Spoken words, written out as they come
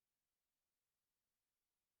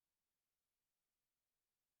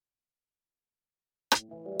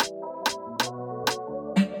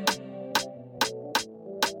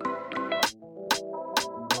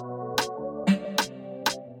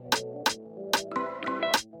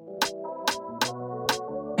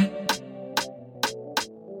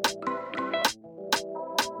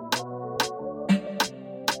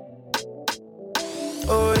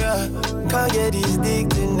Oh yeah, can't get this dick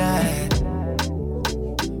tonight.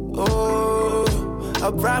 Oh,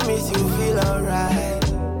 I promise you feel alright.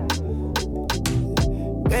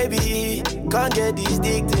 Baby, can't get this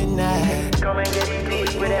dick tonight. Come and get this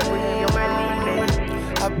dick with that pussy on my knee,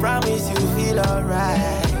 baby. I promise you feel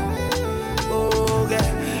alright. Oh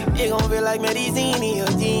yeah, it gon' feel like medicine in your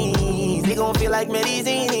jeans. It gon' feel like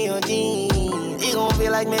medicine in your jeans. It gon'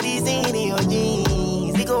 feel like medicine in your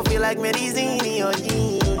jeans. It gon' feel like medicine in your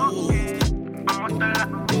jeans.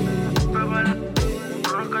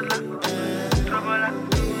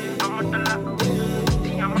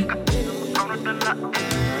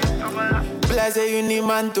 But I say you need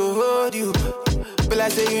man to hold you. But I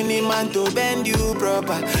say you need man to bend you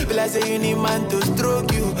proper. But I say you need man to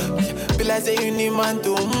stroke you. But I say you need man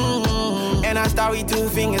to And I start with 2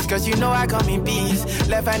 fingers, cause you know I come in peace.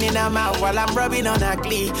 Left hand in her mouth while I'm rubbing on her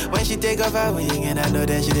cleat. When she take off her wing and I know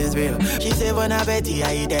that shit is real. She say bon appetit,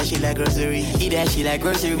 I eat that shit like grocery. Eat that shit like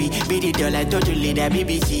grocery. Beat it down like totally that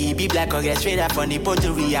BBC. Be black or get straight up from the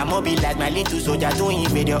pottery. I mobilize my little soldier to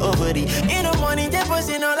invade your ovary. In the morning, they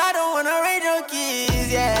posting all I don't wanna raise your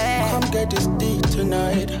kids, yeah. Come get this dick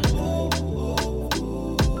tonight.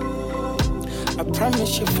 I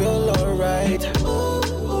promise you feel alright.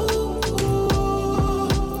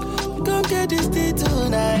 Come get this dick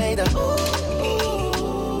tonight.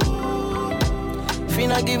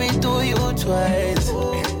 Finna give it to you twice.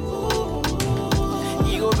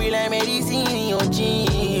 You gon' be like medicine in your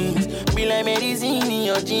jeans. Be like medicine in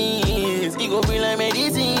your jeans. You gon' be like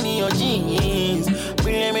medicine in your jeans.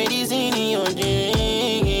 Be like medicine in your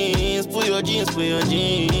jeans. Put your jeans, put your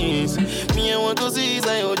jeans. Me, I want to see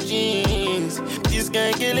inside your jeans. This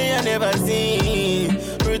kind of killing I never seen.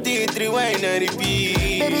 Rotate, rewind and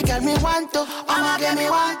repeat. Baby, girl, me want to. I'ma get me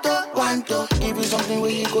want to. Give you something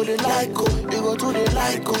where you go to like go. You go to the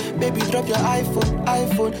like go. Baby, drop your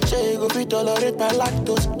iPhone. Say you go fit tolerate my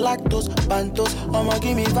lactose, pantos. I'ma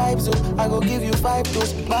give me vibes, oh. I go give you 5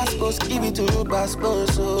 dose. Baspos, give it to you,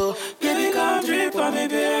 baspos, oh. Baby, come drip on me,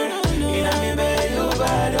 baby. Inna me bed, you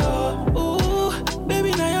bad, oh. Ooh,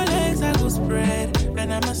 baby, now your legs I go spread.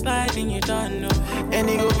 And I'ma slide in your tongue, oh. And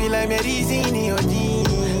it go be like medicine in your jeans.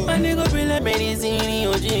 And it go be like medicine in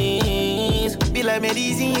your jeans. Be like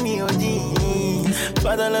medicine in your jeans.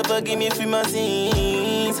 Father, love, forgive me for my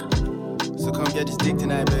sins. So come get this dick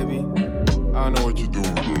tonight, baby. I know what you're doing,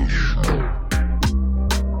 bitch.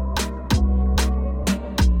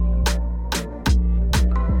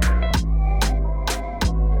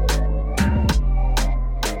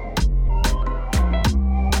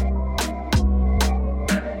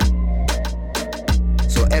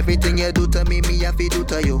 Everything you do to me have to do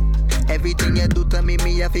to you. Everything you do to me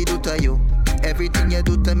have to do to you. Everything you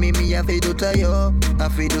do to me have to do to you.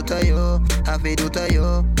 Have to do to you. Have to do to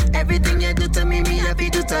you. Everything you do to me have to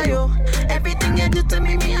do to you. Everything you do to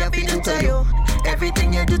me have to do to you.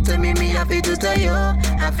 Everything you do to me have to do to you.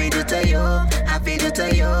 Have to do to you. Have to do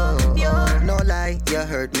to you. No lie, you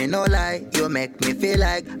hurt me, no lie. You make me feel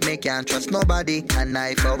like me can't trust nobody. An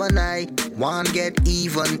eye for an eye. One get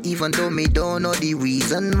even though me don't know the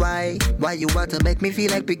reason why. Why you want to make me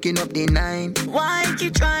feel like picking up the 9? Why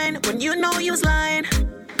keep trying when you know you's lying?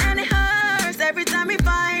 And it hurts every time we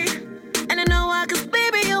fight. And I know why, cause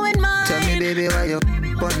baby you ain't mine. Tell me baby why you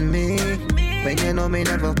on me when you know me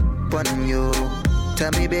never on you.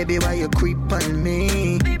 Tell me baby why you creep on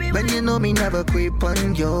me when you know me never creep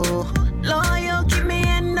on you. Loyal, keep me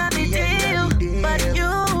in the deal, but you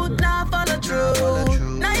not follow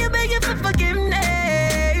through. Now you begging for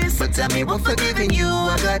forgiveness, but tell me what forgiving you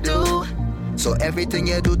I gotta do. So everything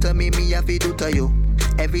you do to me have to do to you.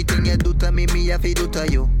 Everything you do to me have to do to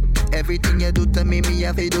you. Everything you do to me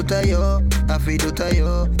have to do to you. Have to do to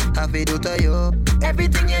you. Have to do to you.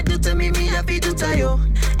 Everything you do to me have to do to you.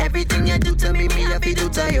 Everything you do to me have to do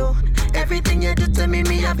to you. Everything you do to me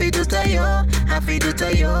have to do to you. Have to do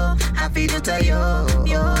to you. Have to do to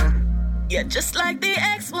you. Yeah, just like the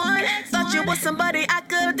X1. Thought you was somebody I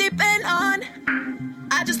could depend on.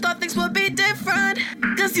 I just thought things would be different,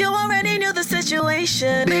 cause you already knew the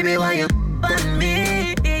situation. Baby, why you on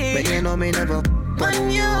me? when you know me never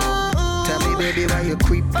on you? Tell me baby why you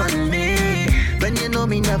creep on me when you know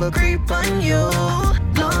me never creep on you?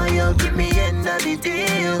 Loyal, keep me in the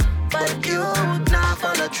deal, but you not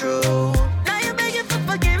follow through. Now you're begging for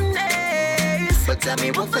forgiveness, but tell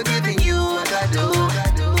me what forgiving you I gotta do.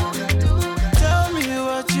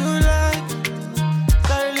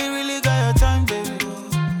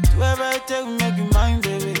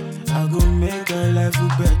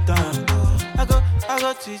 life better. I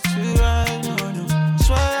go teach you right now. No.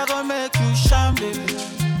 Swear I go make you shine, baby.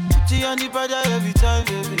 Put you on the body every time,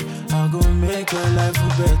 baby. I go make your life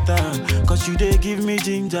better. Cause you they give me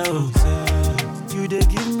ginger, oh, say. You they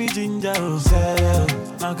give me ginger, oh, say.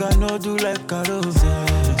 I can no do like Carol, say.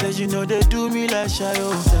 Say you know they do me like shy,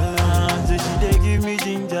 oh, say. Say she they give me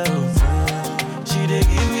ginger, oh, say. She they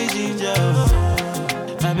give me ginger, oh,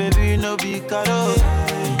 say. My baby no be Carol.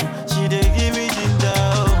 She they give me ginger,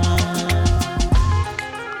 oh.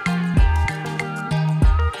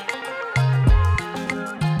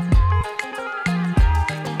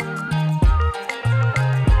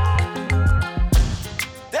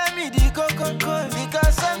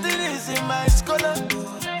 Because something is in my skull.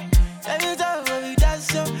 Anytime when we dance,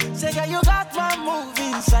 say, girl, you got my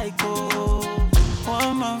moving psycho.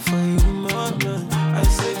 One man for you, man. I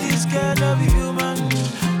say, this girl love you, human.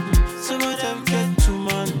 Some of them get too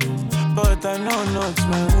man. But I know not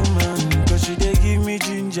my woman. Cause she they give me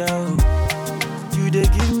ginger. You they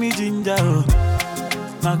give me ginger.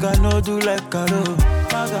 Maga no do like Carol.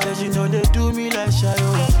 Maga, she know they do me like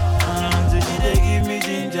Shayo. So she they give me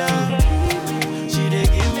ginger. They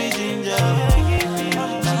give me ginger.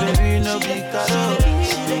 My baby no be Carol.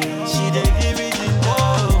 She they give me ginger.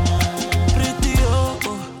 Pretty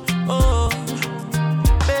oh.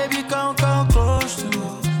 Baby come close to me.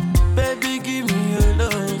 Baby give me your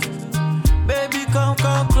love. Baby come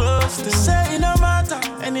close to me. Say it no matter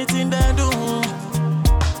anything they do.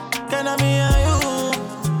 Can I me and you?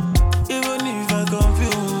 Even if I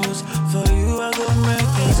confuse, for you I go make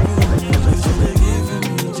this good. So they give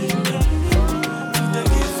me ginger.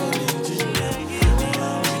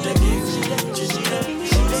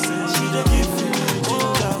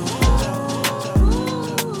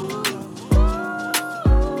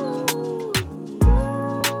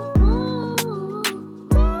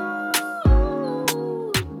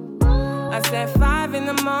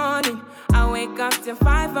 To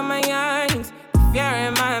fight for my yearnings. Fear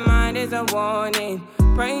in my mind is a warning.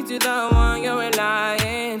 Pray to the one you're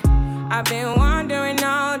relying. I've been wandering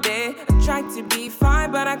all day. I tried to be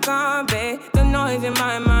fine, but I can't be. The noise in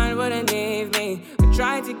my mind wouldn't leave me. I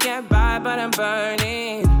tried to get by, but I'm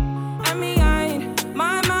burning. And behind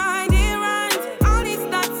my mind, it runs. All these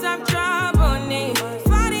thoughts have troubled me.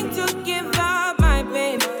 Fighting to give up my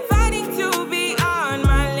pain. Fighting to be on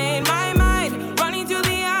my lane. My mind running to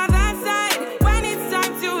the other side. When it's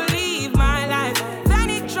time to leave my life, then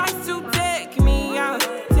it tries to take me out.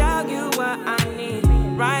 Tell you what I need,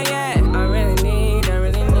 right? Yeah. I really need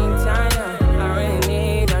time now.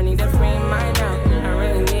 I need to free mind now. I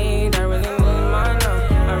really need mine now.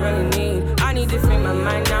 I need to free my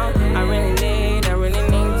mind now. I really need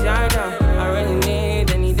time now.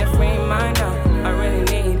 I need to free mine now.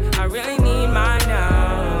 I really need mine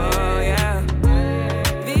now. Yeah.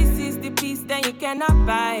 This is the peace that you cannot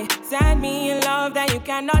buy. Send me love that you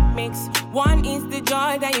cannot mix. One is the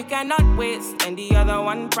joy that you cannot waste, and the other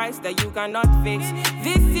one price that you cannot fix.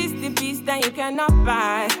 This is the peace that you cannot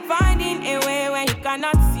buy. Finding a way where you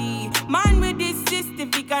cannot see. Man with this system,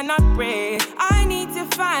 he cannot pray. I need to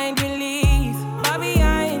find relief. But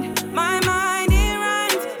behind my mind, it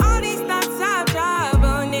runs. All these thoughts have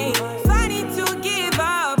trouble me. Fighting to give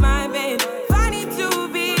up my pain. Fighting to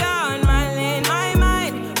be on my lane. My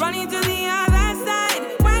mind running to the other side.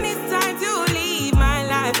 When it's time to leave my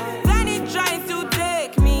life, then it tries to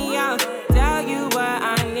take me out. Tell you what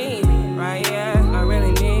I need, right? Yeah. I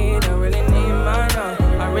really need mine now.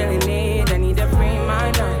 I need to free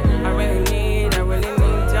mine now. I really need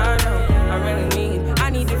time now. I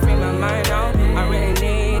need to free my mind now. I really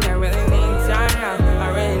need time now.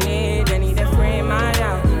 I need to free mine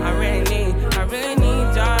now. I really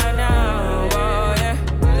need time now. Oh yeah.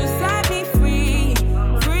 To set me free,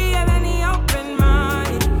 freer than the open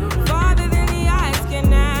mind, farther than the eyes can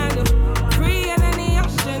handle, freer than the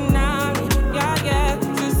ocean now. Yeah.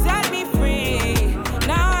 To set me free,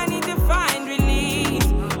 now I need to find release.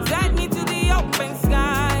 Set me to the open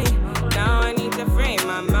sky. Now I need to free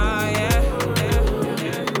my mind.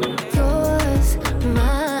 Yours,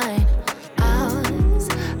 mine, ours.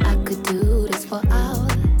 I could do this for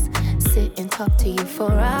hours. Sit and talk to you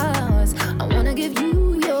for hours. I wanna give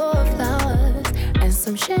you your flowers and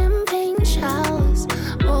some champagne showers.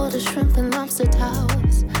 All the shrimp and lobster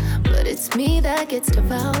towers. But it's me that gets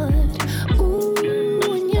devoured. Ooh,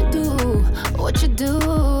 when you do what you do,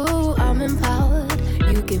 I'm empowered.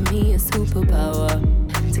 You give me a superpower.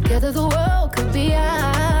 Together the world could be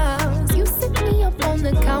ours. You sit me up on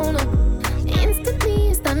the counter. Instantly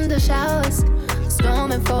it's thunder showers.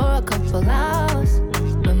 Storming for a couple hours.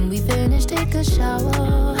 When we finish, take a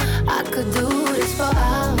shower. I could do this for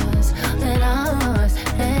hours and hours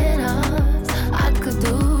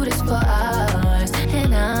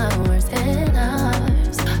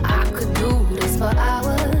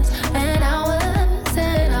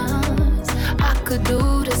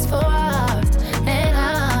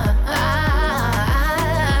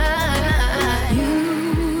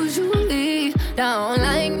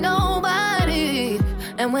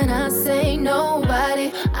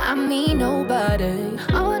me nobody.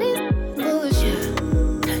 All these bullshit.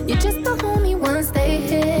 You just the homie once they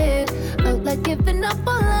hit. Felt like giving up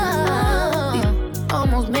on love. You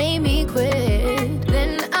almost made me quit.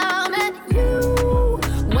 Then I met you.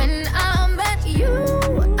 When I met you,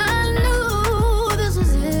 I knew this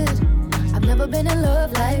was it. I've never been in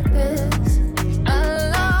love like this. A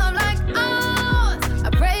love like ours. I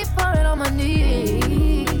pray for it on my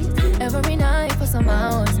knees every night for some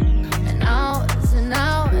hours and hours and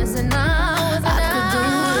hours and hours. I could do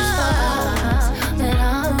this for hours and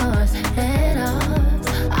hours and hours.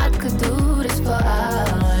 I could do this for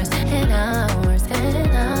hours and hours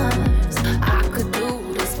and hours. I could do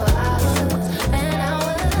this for hours and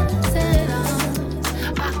hours and hours.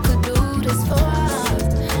 I could do this for hours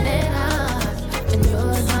and hours. And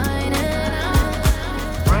you're mine and ours.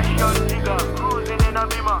 Fresh young nigga, cruising in a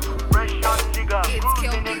Beamer. Fresh young nigga,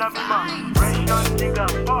 cruising in a Beamer. Fresh young nigga,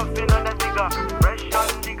 puffing on a nigga. Fresh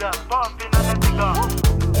young nigga, puffing on a nigga.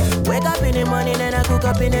 Wake up in the morning and I cook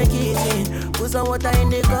up in the kitchen. Put some water in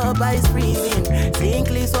the cup, ice freezing. Seeing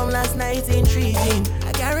clips from last night intriguing.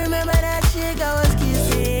 I can't remember that chick I was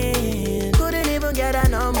kissing. Couldn't even get a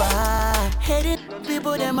number. Hated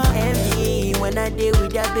people, them are envy. When I deal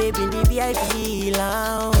with that baby in the VIP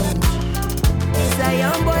lounge. It's a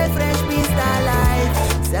young boy, fresh beast star life.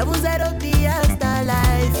 7-0 star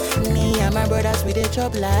life. Me and my brothers with the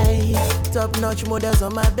chop life. Top notch models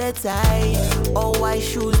on my bedside. All white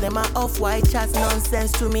shoes, them are off-white. Chats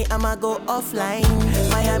nonsense to me, I'ma go offline.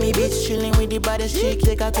 Miami Beach chilling with the baddest chick.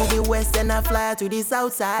 Take her to the west and I fly her to the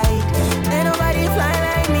south side. Ain't nobody fly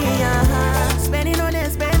like me, Spending on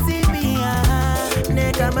expensive be,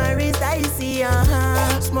 Neck on my wrist, I see,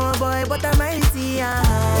 Small boy, but I'm mighty,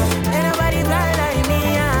 Ain't nobody fly like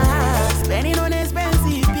me, Spending on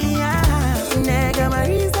expensive be, Neck on my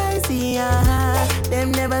wrist, I see,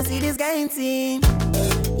 Them never see this kind thing.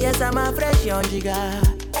 Yes, I'm a fresh young jigger.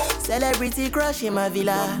 Celebrity crush in my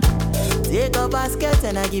villa. Take a basket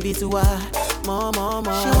and I give it to her. More, more,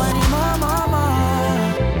 more. She want it more, more,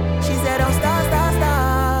 more. She said, don't stop, stop,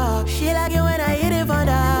 stop. She like it when I hit it from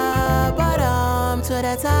the bottom to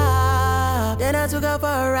the top. Then I took her for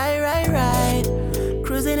a ride.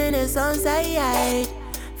 Cruising in the sunset.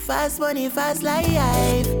 Fast money, fast life.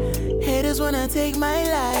 Haters wanna take my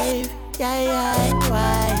life. Yeah,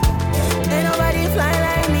 why? Ain't nobody fly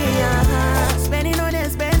like me, Spending on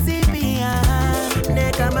expensive be,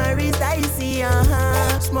 Neck on my wrist, I see,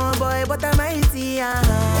 Small boy, but I'm mighty,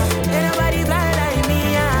 Ain't nobody fly like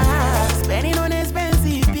me, Spending on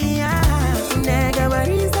expensive be, Neck on my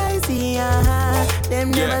wrist, I see,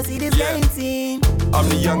 Them never see this kind thing. I'm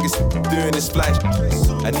the youngest doing this flash.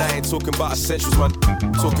 And I ain't talking about essentials, man.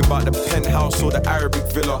 Talking about the penthouse or the Arabic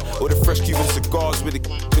villa, or the fresh Cuban cigars with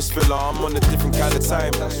the this filler. I'm on a different kind of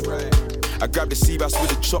time. I grab the sea bass with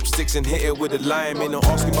the chopsticks and hit it with a lime. Ain't no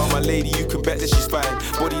asking about my lady, you can bet that she's fine.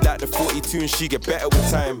 Body like the 42 and she get better with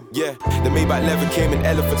time. Yeah, the Maybach leather came in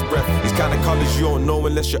elephant's breath. These kind of colors you don't know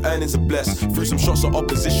unless your earnings are blessed. Threw some shots of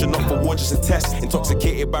opposition, not for war, just a test.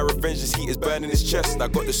 Intoxicated by revenge, this heat is burning his chest. I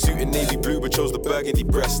got the suit in navy blue but chose the burgundy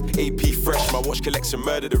breast. AP fresh, my watch collection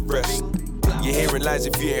murder the rest. You're hearing lies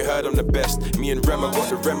if you ain't heard I'm the best. Me and Rema got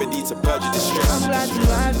the remedy to purge your distress. I'm glad to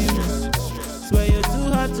have you. Swear you're too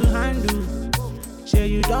hard to handle. Sure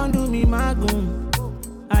you don't do me my goon.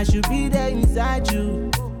 I should be there inside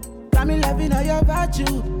you. Got me loving all your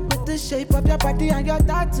virtue. With the shape of your body and your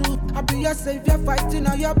tattoo. I'll be your savior fighting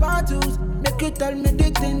all your battles. Make you tell me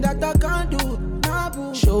the thing that I can't do. Nah,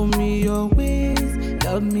 boo. Show me your ways.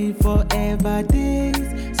 Love me forever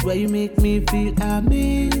days. Swear you make me feel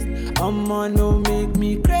amazed. No make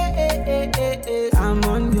me crazy. I'm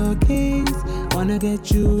on your case. Wanna get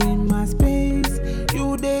you in my space.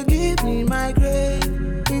 You they give me my grace.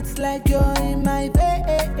 It's like you're in my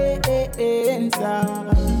veins.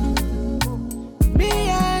 Me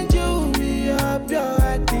and you, we are pure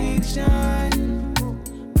addiction.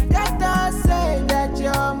 Doctors say that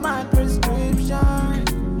you're my prescription.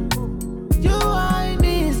 You are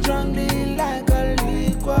me strongly like a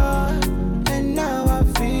liquor. And now I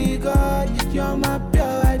figured you're my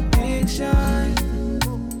pure addiction.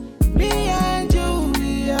 Me and you,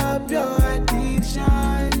 we are pure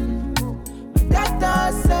addiction.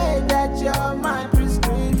 Doctors say that you're my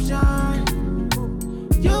prescription.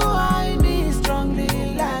 You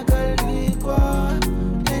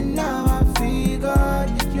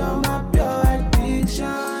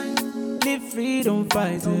baby, don't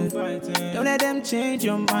fight it. Don't let them change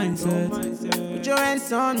your mindset. Put your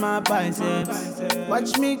hands on my biceps.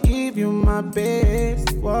 Watch me give you my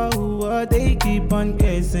best. Whoa, they keep on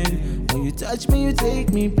guessing. When you touch me, you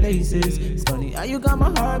take me places. It's funny how you got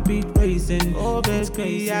my heartbeat racing. Oh,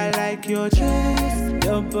 baby, I like your dress.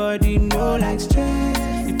 Your body no like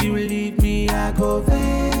stress. If you leave me, I go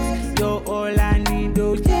vex. You're all I need,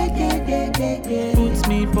 oh yeah. Puts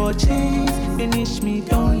me for chase. Finish me,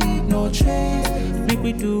 don't leave no trace. Make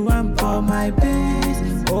me do one for my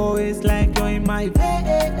best. Always like you're in my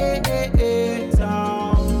veins.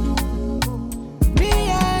 Me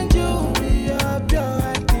and you, we are pure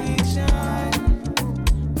addiction.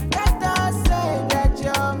 Let us say that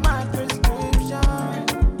you're my prescription.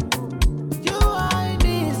 You are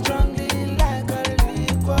me strongly like a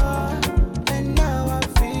liquor. And now I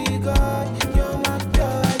figure you're my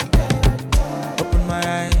pure addiction. Open my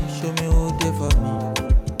eyes, show me who they for me.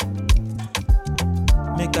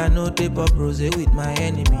 Make I know they pop rose with my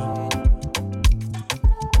enemy.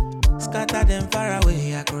 Scatter them far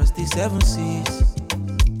away across the 7 seas.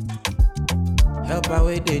 Help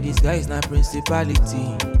away they disguise na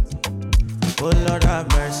principality. Oh Lord have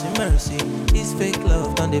mercy, mercy. This fake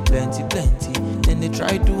love done they plenty. Then they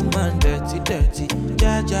try to man dirty.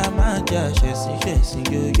 Ja, man, chasing,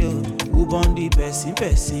 yo. Who born the person?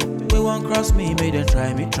 We won't cross me, make them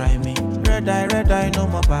try me. Red eye, no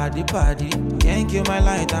more party. Can't kill my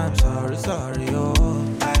light, I'm sorry, oh.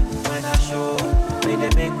 When I show, may they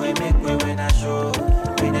make way when I show.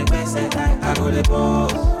 When they best say I go the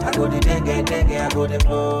boss, I go the dengue, I go the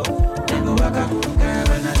blow. Then go back, I go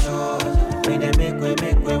when I show. When they make way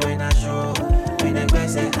when I show. When they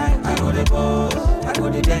best say I go the boss, I go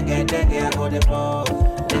the dengue, I go the blow.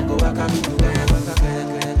 Then go back, I go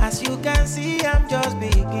as you can see, I'm just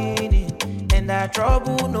beginning, and I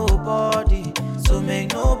trouble nobody, so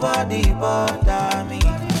make nobody bother me.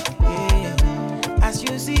 Yeah. As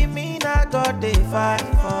you see me, now God they fight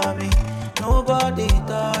for me. Nobody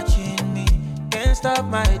touching me, can't stop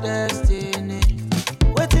my destiny.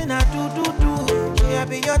 Waiting I do. Yeah,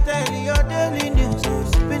 be your daily news.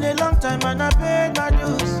 Been a long time and I paid my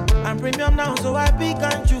dues. I'm premium now, so I pick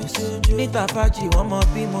and choose. Need a Faji, one more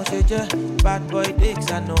be more shade. Bad boy dicks,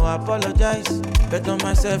 I know I apologize. Bet on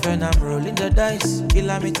myself and I'm rolling the dice.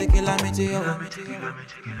 Calamity, oh.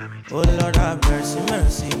 Oh Lord have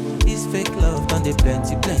mercy. This fake love done they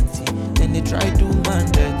plenty. Then they try to man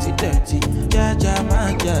dirty. Ja,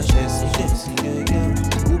 man, chasing, yo.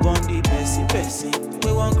 Who born the Bessie?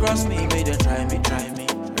 We won't cross me, make them try me.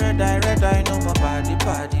 Red eye, no more party.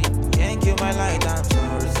 Can't kill my light, I'm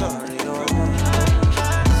sorry, oh.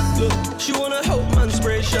 Look, she wanna help man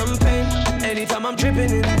spray champagne. Anytime I'm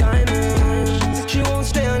dripping in diamonds, she won't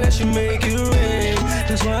stay unless you make it rain.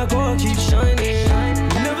 That's why I gotta keep shining.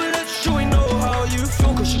 Never let you know how you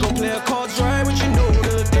feel, cause she gon' play her cards right when she know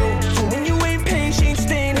the deal. So when you ain't paying, she ain't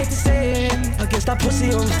staying, hate to say it. I guess that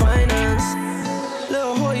pussy on finance.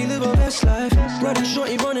 Little Hoy, live her best life. Riding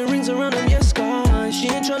shorty, running rings around them, yes, guys. She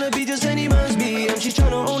ain't tryna be just any man's BM. She's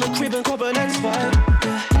tryna own a crib and cop an X5.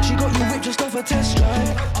 Yeah. She got you whipped just off a test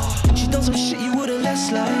drive. She done some shit you wouldn't let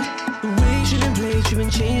slide. The way she been played, she been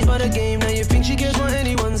changed by the game. Now you think she cares what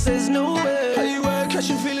anyone says, no way. How you were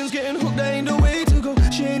catching feelings, getting hooked, that ain't the way to go.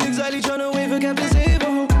 She ain't exactly tryna wait for Captain Save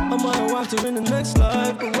her. I might have whacked her in the next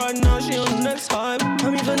life, but right now she on the next hype. I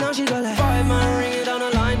mean for now she got like 5 man ringing down the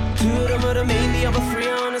line. 2 of them are the main, the other 3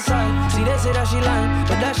 are on the side. See they say that she lying,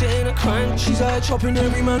 but that shit ain't a crime. She's out chopping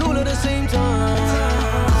every man all at the same time.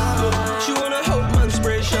 Look, she wanna help man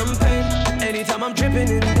spray champagne. Anytime I'm dripping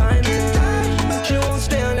in diamonds, she won't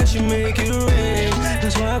stay unless you make it rain.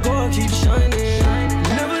 That's why I gotta keep shining.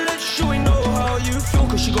 Never let you know how you feel,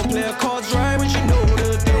 cause she gon' play her cards right when she know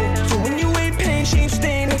the deal. So when you ain't paying, she ain't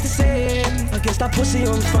staying, hate to say it. I guess that pussy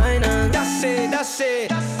on finance. That's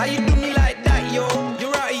it. How you do me like that, yo?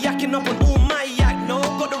 You're out here yakking up on all my yak, no?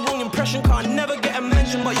 Got the wrong impression, can't never get a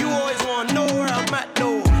mention, but you always wanna know where I'm at,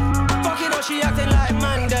 though. Fucking up, she acting like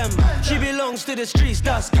man them. She belongs to the streets,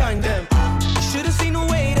 that's gang them. Should've seen the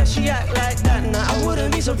way that she act like that. Now I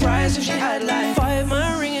wouldn't be surprised if she had like 5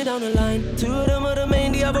 man ringing down the line. 2 of them are the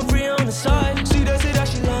main, the other 3 on the side. See they say that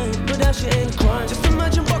she lying, but that shit ain't a crime. Just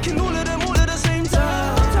imagine fucking all of them all at the same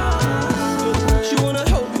time. She wanna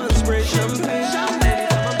help man spray champagne.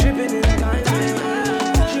 Anytime I'm dripping in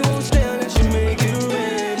diamonds, she won't stay unless you make it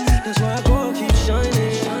rain. That's why I gotta keep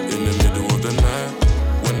shining. In the middle of the night,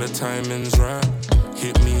 when the timing's right,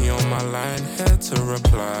 hit me on my line, here to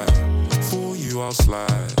reply. For you I'll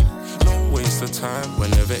slide, no waste of time.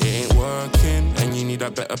 Whenever it ain't working and you need a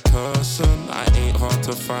better person, I ain't hard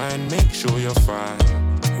to find, make sure you're fine.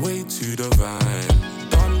 Way too divine,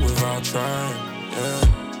 done without trying.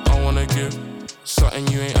 Yeah, I wanna give something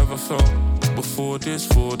you ain't ever felt before this,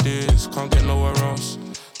 for this. Can't get nowhere else.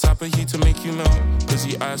 Type of heat to make you melt, cause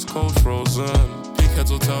he ice cold frozen. Big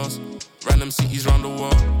heads hotels, random cities round the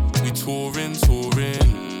world. We touring,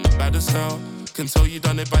 bad as hell. Can tell you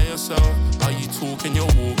done it by yourself. Are you talking, you're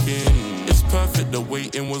walking. It's perfect, the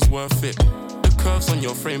waiting was worth it. The curves on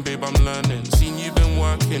your frame, babe, I'm learning. Seen you been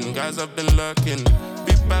working, guys have been lurking.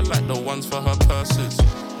 Big bad like the ones for her purses.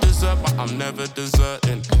 Dessert, but I'm never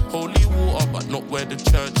deserting. Holy water, but not where the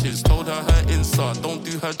church is. Told her Insta, don't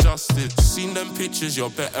do her justice. Seen them pictures,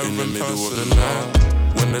 you're better in the middle of the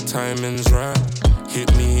night. When the timing's right,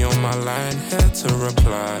 hit me on my line, here to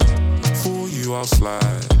reply. For you, I'll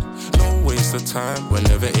slide. No waste of time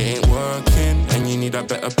whenever it ain't working and you need a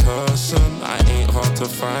better person. I ain't hard to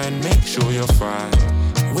find, make sure you're fine.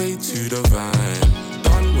 Way too divine,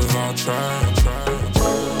 done without trying.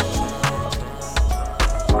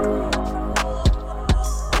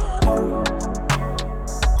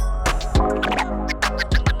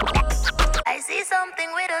 I see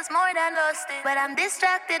something with us more than lost it, but I'm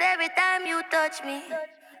distracted every time you touch me.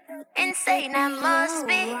 Insane, I must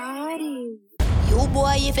be. You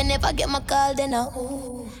boy, if you never get my call, then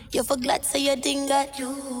you for glad say your thing got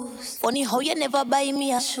used. Funny how you never buy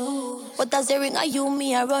me a shoe, but as a ring are you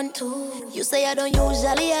me I run to. You say I don't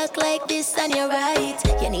usually act like this and you're right.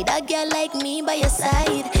 You need a girl like me by your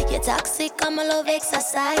side. You're toxic, I'm a love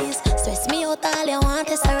exercise. Stress me out, all you want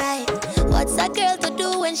is a right. What's a girl to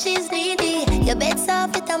do when she's needy? Your bed's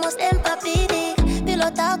off, it almost empathic.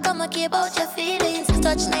 Pillow talk, I'ma care about your feelings.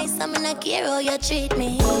 Touch nice, I'm in a care how you treat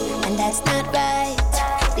me. And that's not right.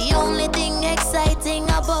 The only thing exciting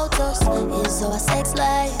about us is our sex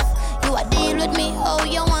life. You a deal with me how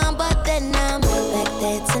you want, but then I'm back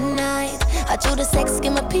there tonight. I do the sex,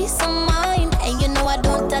 give me peace of mind. And you know I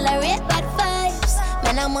don't tolerate bad vibes.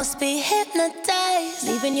 Man, I must be hypnotized.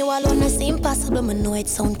 Leaving you alone, I see impossible, I know it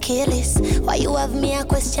sound careless. Why you have me, I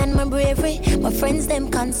question my bravery. My friends, them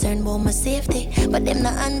concerned about my safety, but them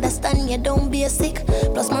not understand you don't be a sick.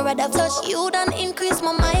 Plus my rather touch you than increase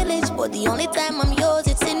my mileage. But the only time I'm yours,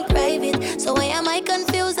 it's in private. So why am I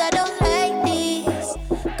confused? I don't like this.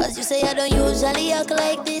 Cause you say I don't usually act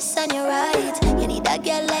like this and you're right. You need a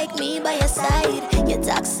girl like me by your side. You're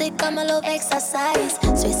toxic, I'm a love exercise.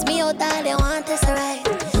 Stress me out, all you want is right.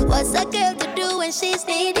 What's a girl to do when she's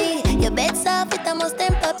needy? Your bed's off, it almost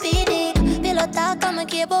empathic. Pillow talk, I'ma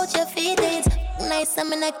care about your feelings. Nice,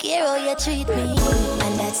 I'm in a care how you treat me.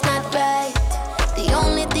 And that's not right. The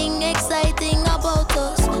only thing exciting about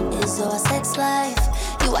us is our sex life.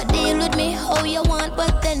 You a deal with me how you want,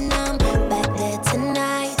 but then I'm back there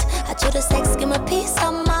tonight. I do the sex, give me peace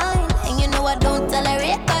of mind. And you know I don't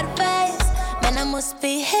tolerate bad vibes. Man, I must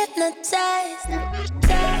be hypnotized. Man,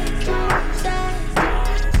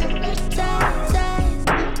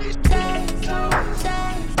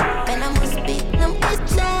 I must be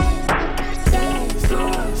hypnotized.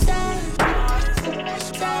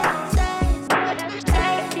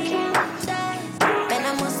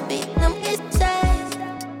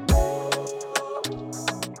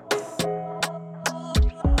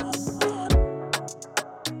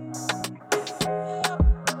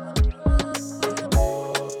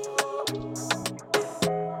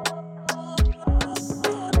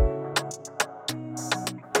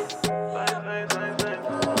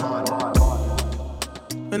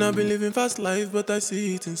 And I've been living fast life, but I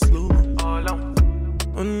see it in slow.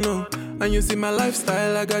 Oh no, and you see my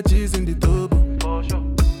lifestyle, I got G's in the turbo.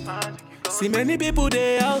 See many people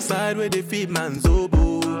there outside where they feed man's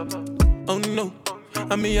oboe. Oh no,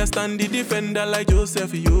 and me I stand the defender like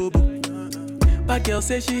Joseph Yobo. But girl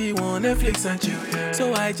say she want Netflix and chill,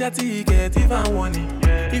 so I chatty get even warning.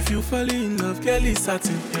 If you fall in love, Kelly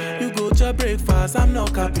satin. You go to breakfast, I'm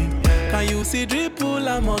not capping. Can you see dripple,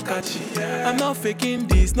 I'm not catching. I'm not faking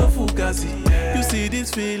this, no fugazi. You see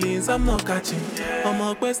these feelings, I'm not catching. I'm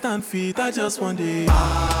a quest and feet, I just want it.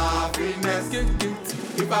 Happiness.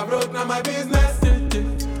 If I broke, now my business.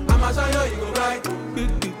 I'ma show you go right.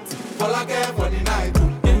 All I care for the night.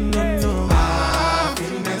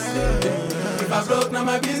 Happiness. If I broke, now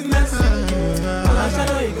my business. I'ma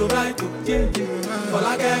show you go right. All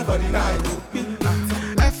I care for the night.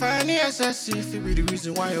 F-I-N-E-S-S-E, if it be the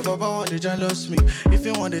reason why your baba want to jealous me. If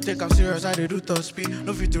you want to take I'm serious, I do top speed.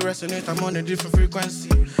 No fit to resonate, I'm on a different frequency.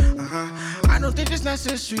 I don't think it's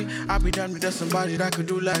necessary. I be done with somebody that could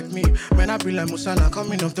do like me. Man, I be like Musala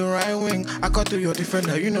coming off the right wing. I got to your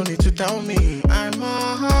defender, you don't need to tell me. I'm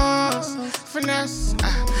a horse, finesse.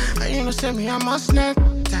 And you know, say me, I'm a snap.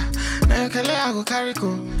 Now you can let I go carry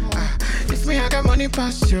go. If If me, I got money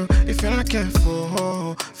past you. If you're not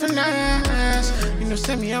careful, finesse. You know,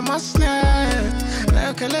 send me a must net.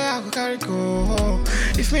 Like I go carry go.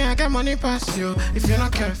 If me, I got money past you. If you're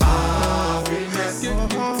not careful, finesse.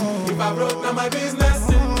 If I broke, now my business.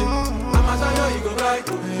 I'ma show you, you go right.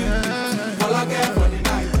 All I care for the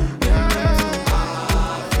night.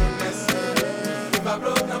 Finesse. If I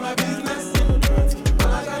broke, now my business.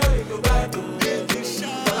 I'ma show you, you go right.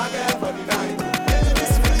 All I care for the night.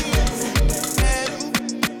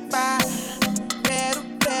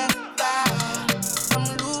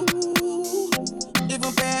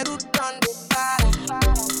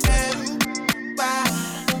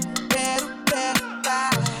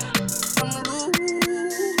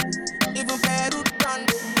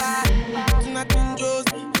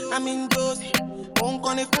 I'm in Josie. Won't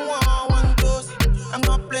connect for one Josie. I'm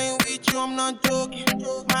not playing with you, I'm not joking.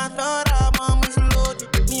 My thought I'm is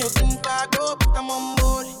loaded. Me, you think I go, but I'm on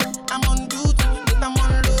board. I'm on duty, but I'm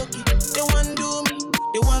on low-key. They want do me,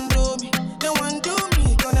 they want do me. They want do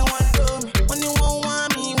me, cause they want do me. When you won't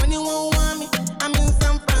want me, when you won't want me, I'm in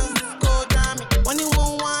San Francisco, Jammy. When you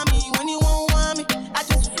won't want me, when you won't want me, I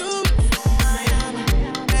just flew from Miami.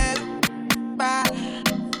 Bye.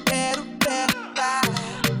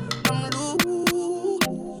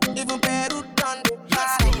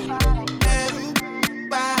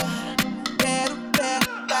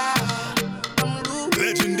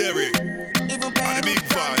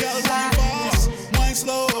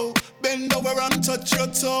 Touch your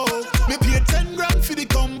toe. Me pay 10 grand for the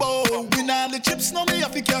combo. Win all the chips, now me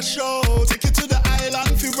have to cash out. Take you to the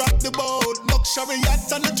island, fi rock the boat. Luxury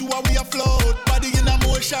yacht and the two we afloat. Body in a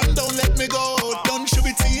motion, don't let me go. Don't show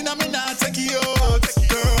it in, I mean I take you out.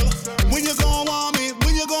 Girl, when you gon' want me,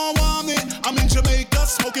 when you gon' want me? I'm in Jamaica,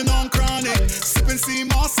 smoking on chronic. Sipping sea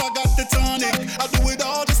moss, I got the tonic. I do it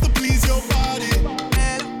all just to please your body.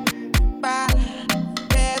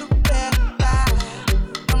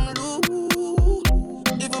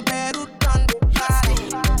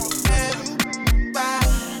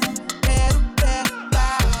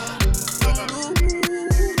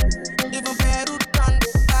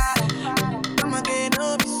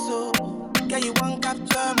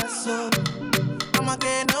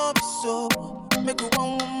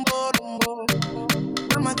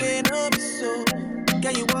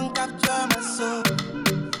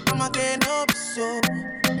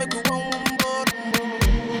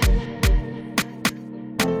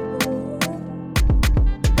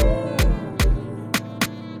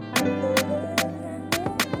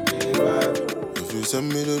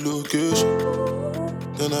 Send me the location,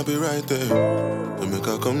 then I'll be right there. Then make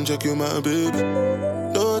I come check you, my baby.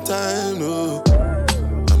 No time, no.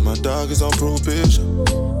 And my dog is on probation.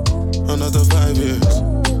 Another 5 years.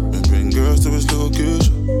 And bring girls to his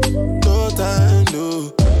location. No time,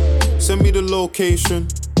 no. Send me the location.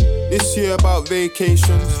 This year about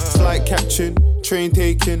vacations. Flight catching, train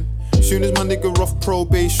taking. Soon as my nigga off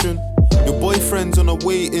probation. Your boyfriend's on a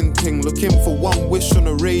waiting thing, looking for one wish on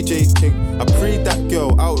a Ray J thing. I prayed that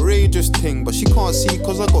girl, outrageous thing, but she can't see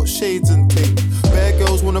cause I got shades and thing. Bare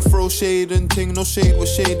girls wanna throw shade and thing, no shade, what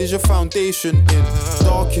shade is your foundation in?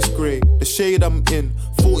 Darkest grey, the shade I'm in,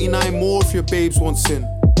 49 more if your babes want sin.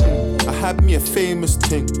 I had me a famous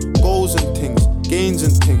thing, goals and things, gains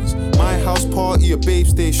and things. My house party, a babe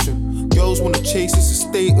station. Girls wanna chase, it's a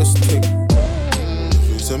status thing. If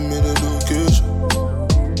you send me the location,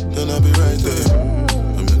 then I'll be right there.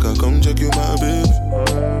 And make I come check you, my baby.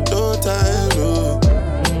 No time, no.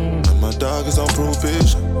 And my dog is on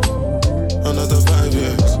probation. Another 5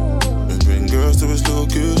 years. And bring girls to his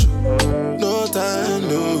location. No time,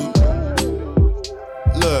 no.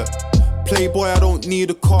 Look, playboy, I don't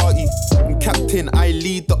need a carty. I'm captain, I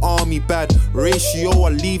lead the army. Bad ratio, I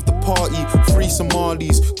leave the party. Free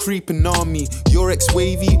Somalis, creeping on me. Your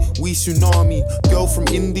ex-wavy, we tsunami. Girl from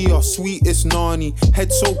India, sweetest nani.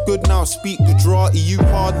 Head so good now, speak Gujarati. You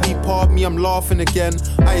hardly pardon me, I'm laughing again.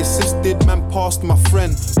 I assisted, man passed my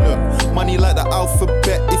friend. Look, money like the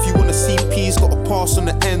alphabet. If you wanna see P's, gotta pass on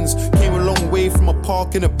the ends. Came a long way from a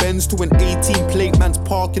park in a Benz to an 18 plate man's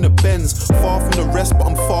park in a Benz. Far from the rest, but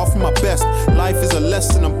I'm far from my best. Life is a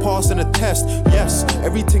lesson, I'm passing a test. Yes,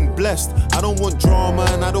 everything blessed. I don't want drama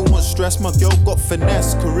and I don't want stress. My girl got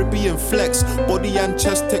finesse, Caribbean flex. Body and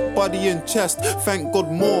chest, tech body and chest. Thank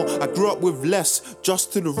God more, I grew up with less.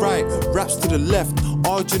 Just to the right, raps to the left.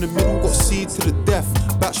 Arch in the middle, got C to the death.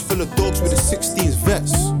 Batch full of dogs with the 16s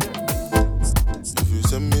vets. If you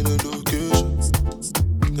send me the location,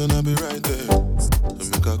 then I'll be right there.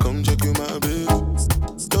 And make I come check you, my baby.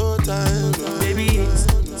 No time, no. Baby,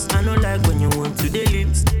 I don't like when you want to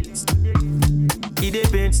delete. It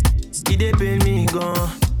depends me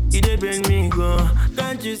gone. You dey bring me go,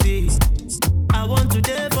 can't you see? I want to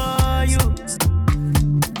die for you.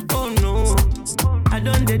 Oh no, I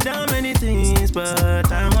done did down many things,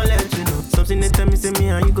 but I won't let you know. Something they tell me, say me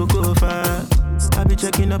and you go far. I be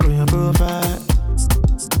checking up on your profile.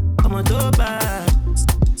 I'm on top bad.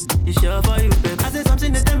 It's sure for you, babe. I say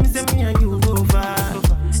something they tell me, say me and you go far.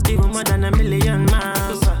 Even more than 1,000,000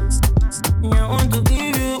 miles. Yeah, I want to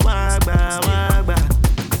give you wagba.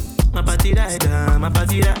 My party rider, my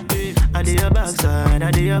party rider. I did your backside,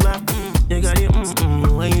 I did your back. You got it,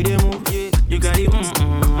 when you dey move. You got it,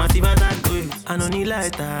 massive attack. I don't need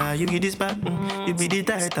lighter, you get this back. You be the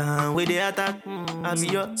titan, where they attack. I be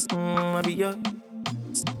your.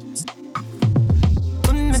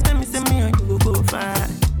 Tell me, say me and you go far.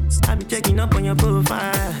 I be checking up on your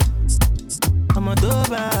profile. I'm a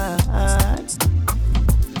dober,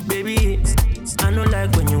 baby. I know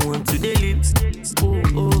like when you want to delete.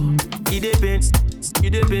 Oh, you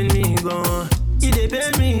depend me gone. You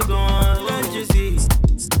depend me gone. Can't you see?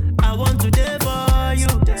 I want to die for you.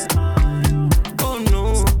 Oh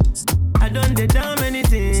no, I done did down many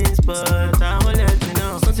things, but I won't let you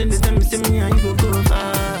know. Something they tell me, say me and you go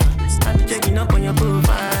far. I be checking up on your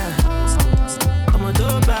profile. I'm a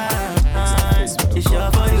dober. It's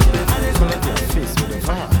sure for you, baby. Color their face with a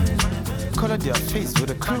vibe. Color their face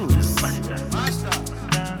with a cruise.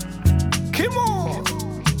 Come on.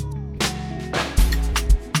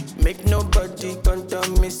 Make nobody come tell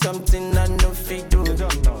me something I know fi do.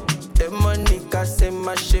 The money can say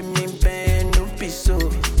my shame in pain no piso.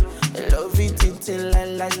 Love it till I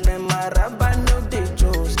like them maraba no dey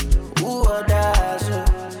jones. Who other so?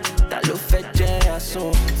 That lo fetch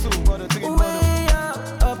so. Way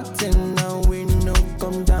up till now we no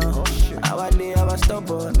come down. Our day our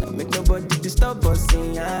stubborn, make nobody disturb us.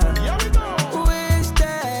 Yeah.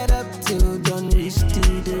 Wasted up till don't reach to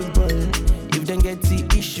the ball. If them get the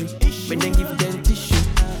issue, but then give them tissue.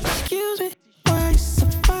 Excuse me, why so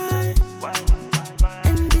fine?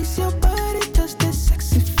 And this your body just the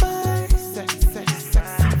sexify.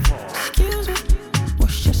 Excuse me,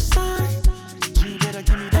 what's your sign?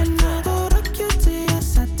 And I go rock you till you're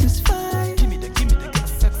satisfied. Give me the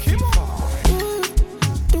sexy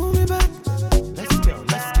do me back. Let's go.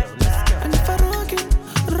 And if I rock you,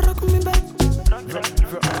 rock me back.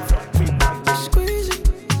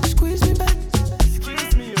 Squeeze me back.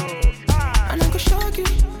 And I go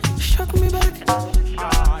shock me back.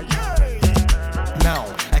 Now,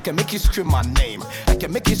 I can make you scream my name. I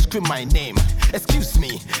can make you scream my name. Excuse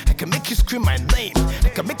me, I can make you scream my name. I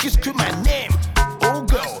can make you scream my name. Oh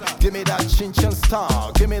girl, give me that chin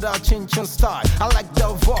style. Give me that chin style. I like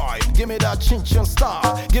the vibe. Give me that chin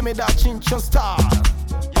style. Give me that chin style.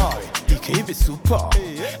 Oh, you can't be super.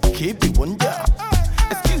 You can't be wonder.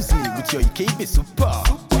 Excuse me with your you can't be super.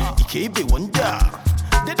 You can't be wonder.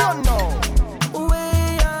 They don't know.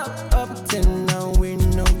 Way up till now we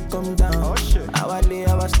no come down. Our day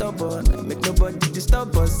our stubborn, make nobody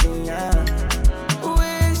disturb us. Yeah.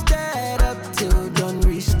 Wasted up till don't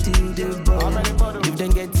reach to the ball. If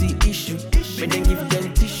them get the issue, but then give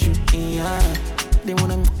them tissue. Yeah. They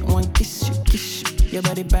wanna kiss you. Your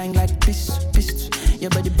body bang like pistol. Your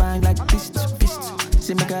body bang like pistol.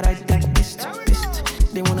 Say make a right like pistol.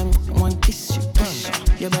 They wanna kiss you.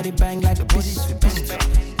 Your body bang like pistol.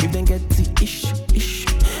 If them get the issue,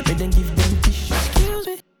 but then give them tissue. Excuse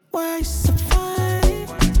me, why so fine?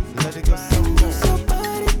 Let it go some more. Your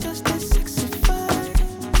body just a sexy fine.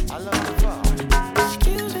 I love the vibe.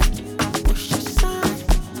 Excuse me, what's your sign?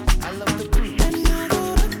 I love the groove. And I go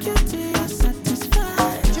rock you till you're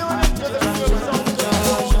satisfied.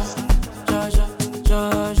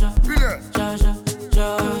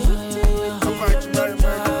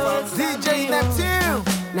 DJ Neptune.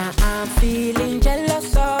 Now I'm feeling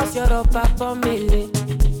jealous of your papa mele.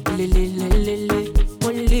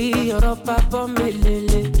 Only your papa mele.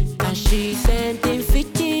 And she sending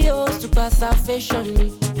videos to pass her fashion me.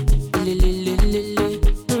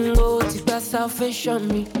 Go to pass her fashion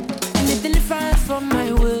me. And it's different from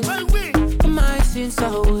my way. My sins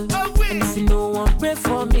away. And if you no one pray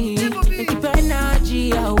for me, then keep your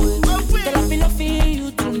energy away. Girl, I be loving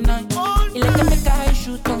you tonight. You like to make I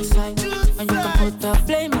shoot on sight. And you can put the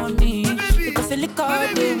blame on me, because the liquor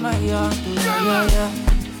in my heart. Yeah.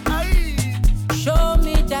 Show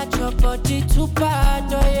me that your body too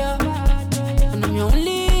bad, oh yeah. And I'm your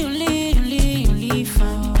only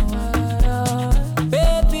fan.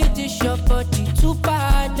 Baby, this your body too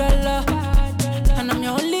bad, oh yeah. And I'm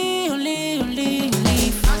your only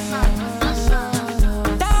fan.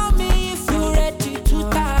 Tell me if you're ready to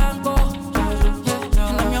tango.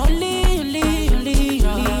 And I'm your only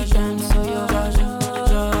fan.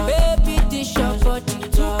 So baby, this your body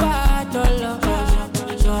too bad.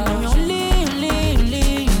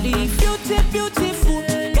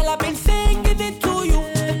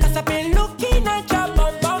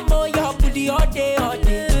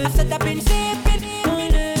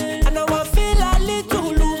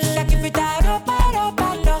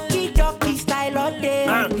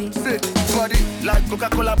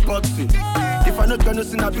 Coca-Cola bottle. If I not gonna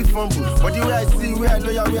sin, I be fumble. But the way I see, where I know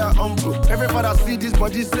ya, where I humble. Every father see this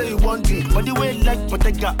body say he want it. But the way like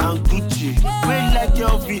Bottega and Gucci, way like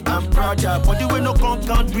LV and Prada. But the way no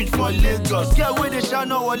count reach for Lagos. Yeah, where they shall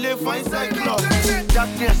know wale for inside club.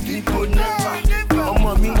 Darkness sleep on never. Oh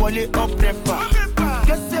mommy wale up never.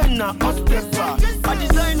 Guess say na us pepper. I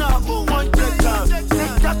design